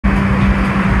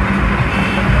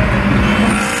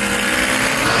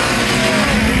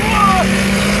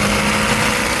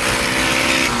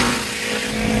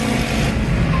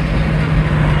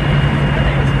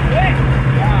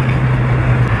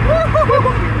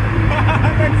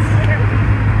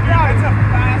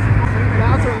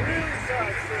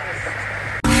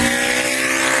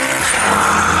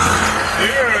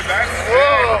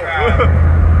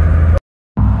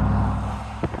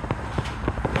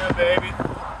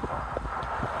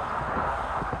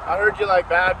you like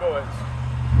bad boys.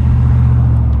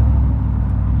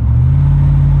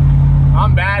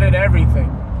 I'm bad at everything.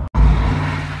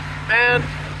 Man,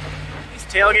 these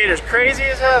tailgaters crazy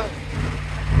as hell.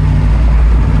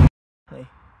 Hey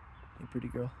pretty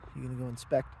girl, you gonna go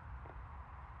inspect?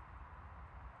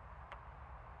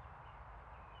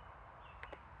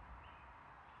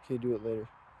 Okay, do it later.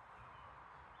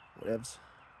 Whatevs.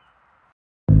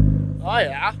 Oh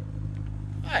yeah.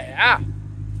 Oh yeah.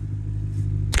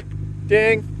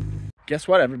 Ding. Guess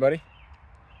what, everybody?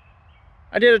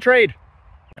 I did a trade.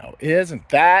 Now, isn't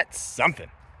that something?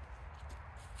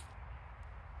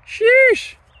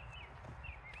 Sheesh.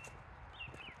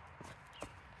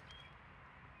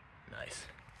 Nice.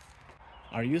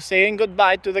 Are you saying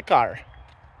goodbye to the car?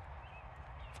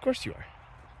 Of course you are.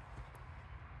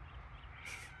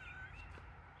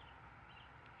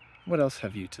 What else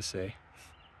have you to say?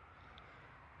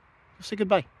 Say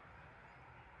goodbye.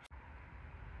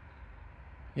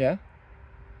 Yeah?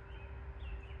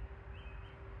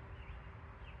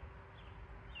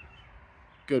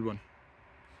 Good one.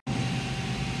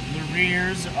 The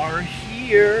rears are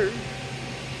here.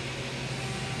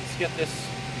 Let's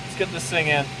get this thing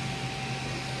in.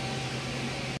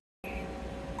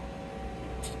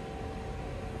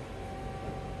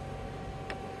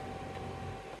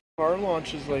 Car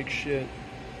launches like shit.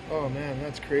 Oh man,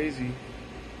 that's crazy.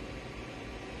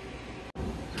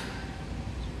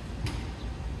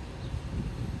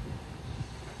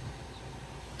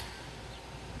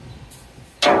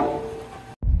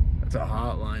 That's a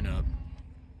hot lineup.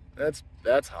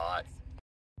 That's hot.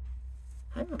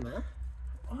 Hi, Mama.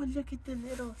 Oh, look at the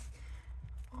littles.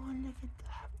 Oh, look at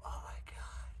that. Oh my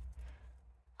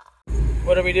god.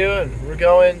 What are we doing? We're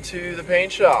going to the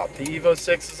paint shop. The Evo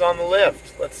 6 is on the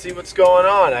lift. Let's see what's going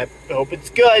on. I hope it's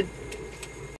good.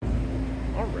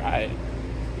 Alright. I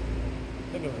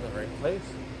think I'm in the right place.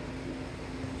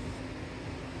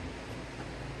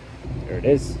 There it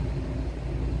is.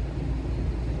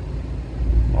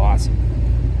 Awesome.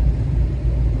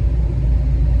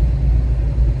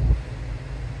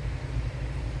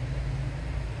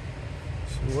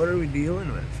 So what are we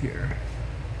dealing with here?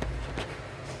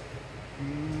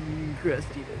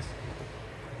 Crustiness.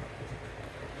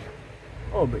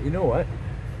 Oh, but you know what?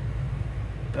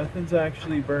 Nothing's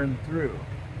actually burned through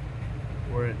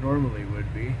where it normally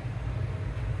would be.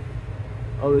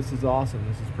 Oh, this is awesome.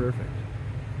 This is perfect.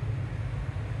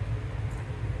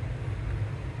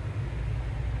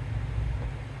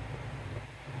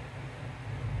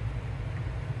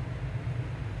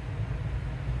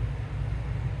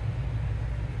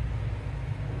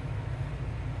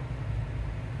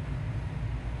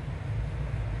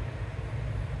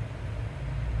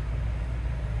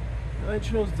 I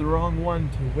chose the wrong one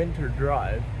to winter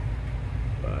drive,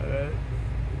 but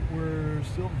we're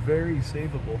still very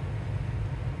savable.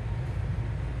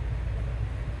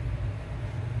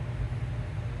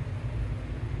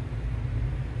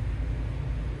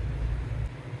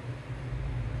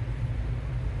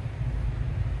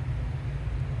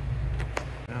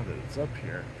 Now that it's up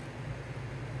here.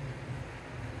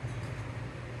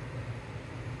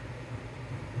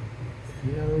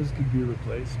 Yeah, those could be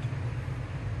replaced.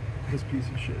 This piece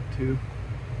of shit too.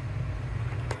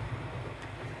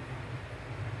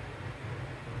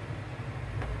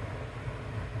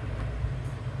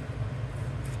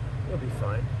 It'll be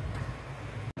fine.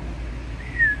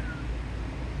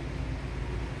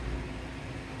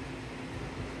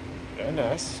 Very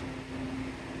nice.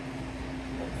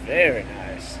 Very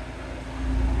nice.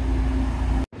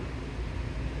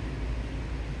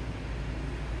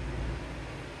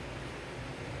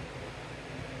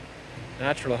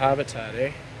 Natural habitat,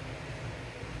 eh?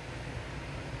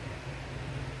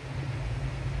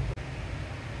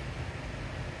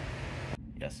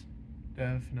 Yes,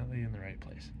 definitely in the right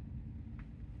place.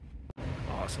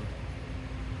 Awesome.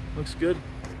 Looks good.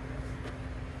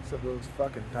 Except those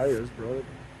fucking tires, bro.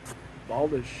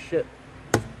 Bald as shit.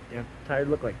 Yeah, tires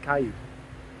look like Caillou.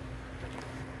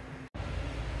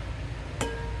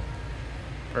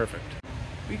 Perfect.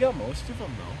 We got most of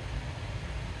them though.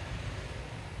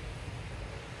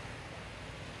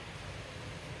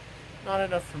 Not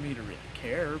enough for me to really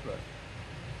care, but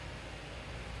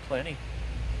plenty.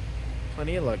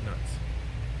 Plenty of lug nuts.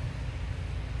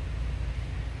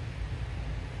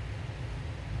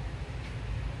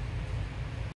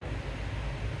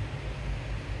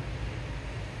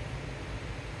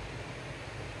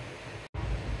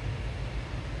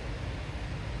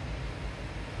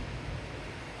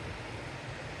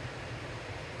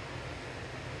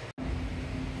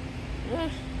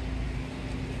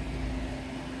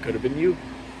 Could have been you.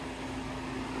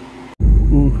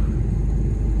 Ooh.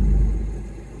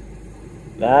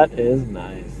 That is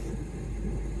nice.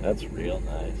 That's real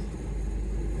nice.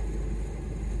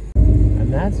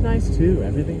 And that's nice too.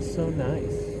 Everything's so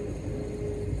nice.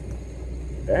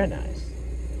 Very nice.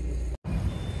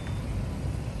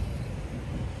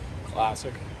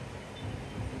 Classic.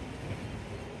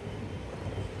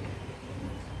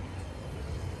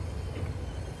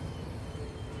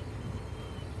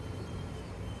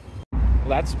 Well,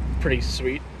 that's pretty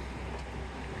sweet.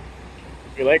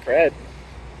 We like red.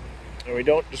 And we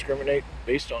don't discriminate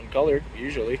based on color,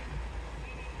 usually.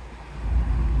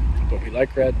 But we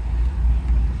like red.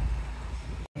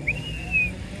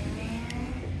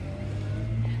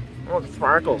 Oh, the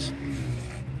sparkles.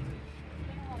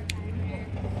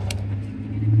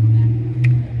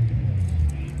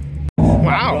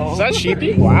 Wow, is that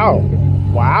sheepy? Wow.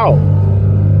 Wow.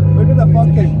 Look at the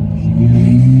fucking...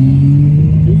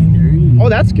 Oh,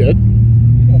 that's good.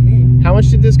 How much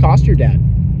did this cost your dad?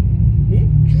 Me?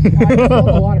 I sold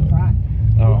a lot of crap.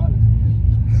 Oh.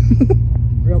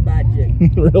 Real bad shit.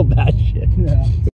 Real bad shit. Yeah.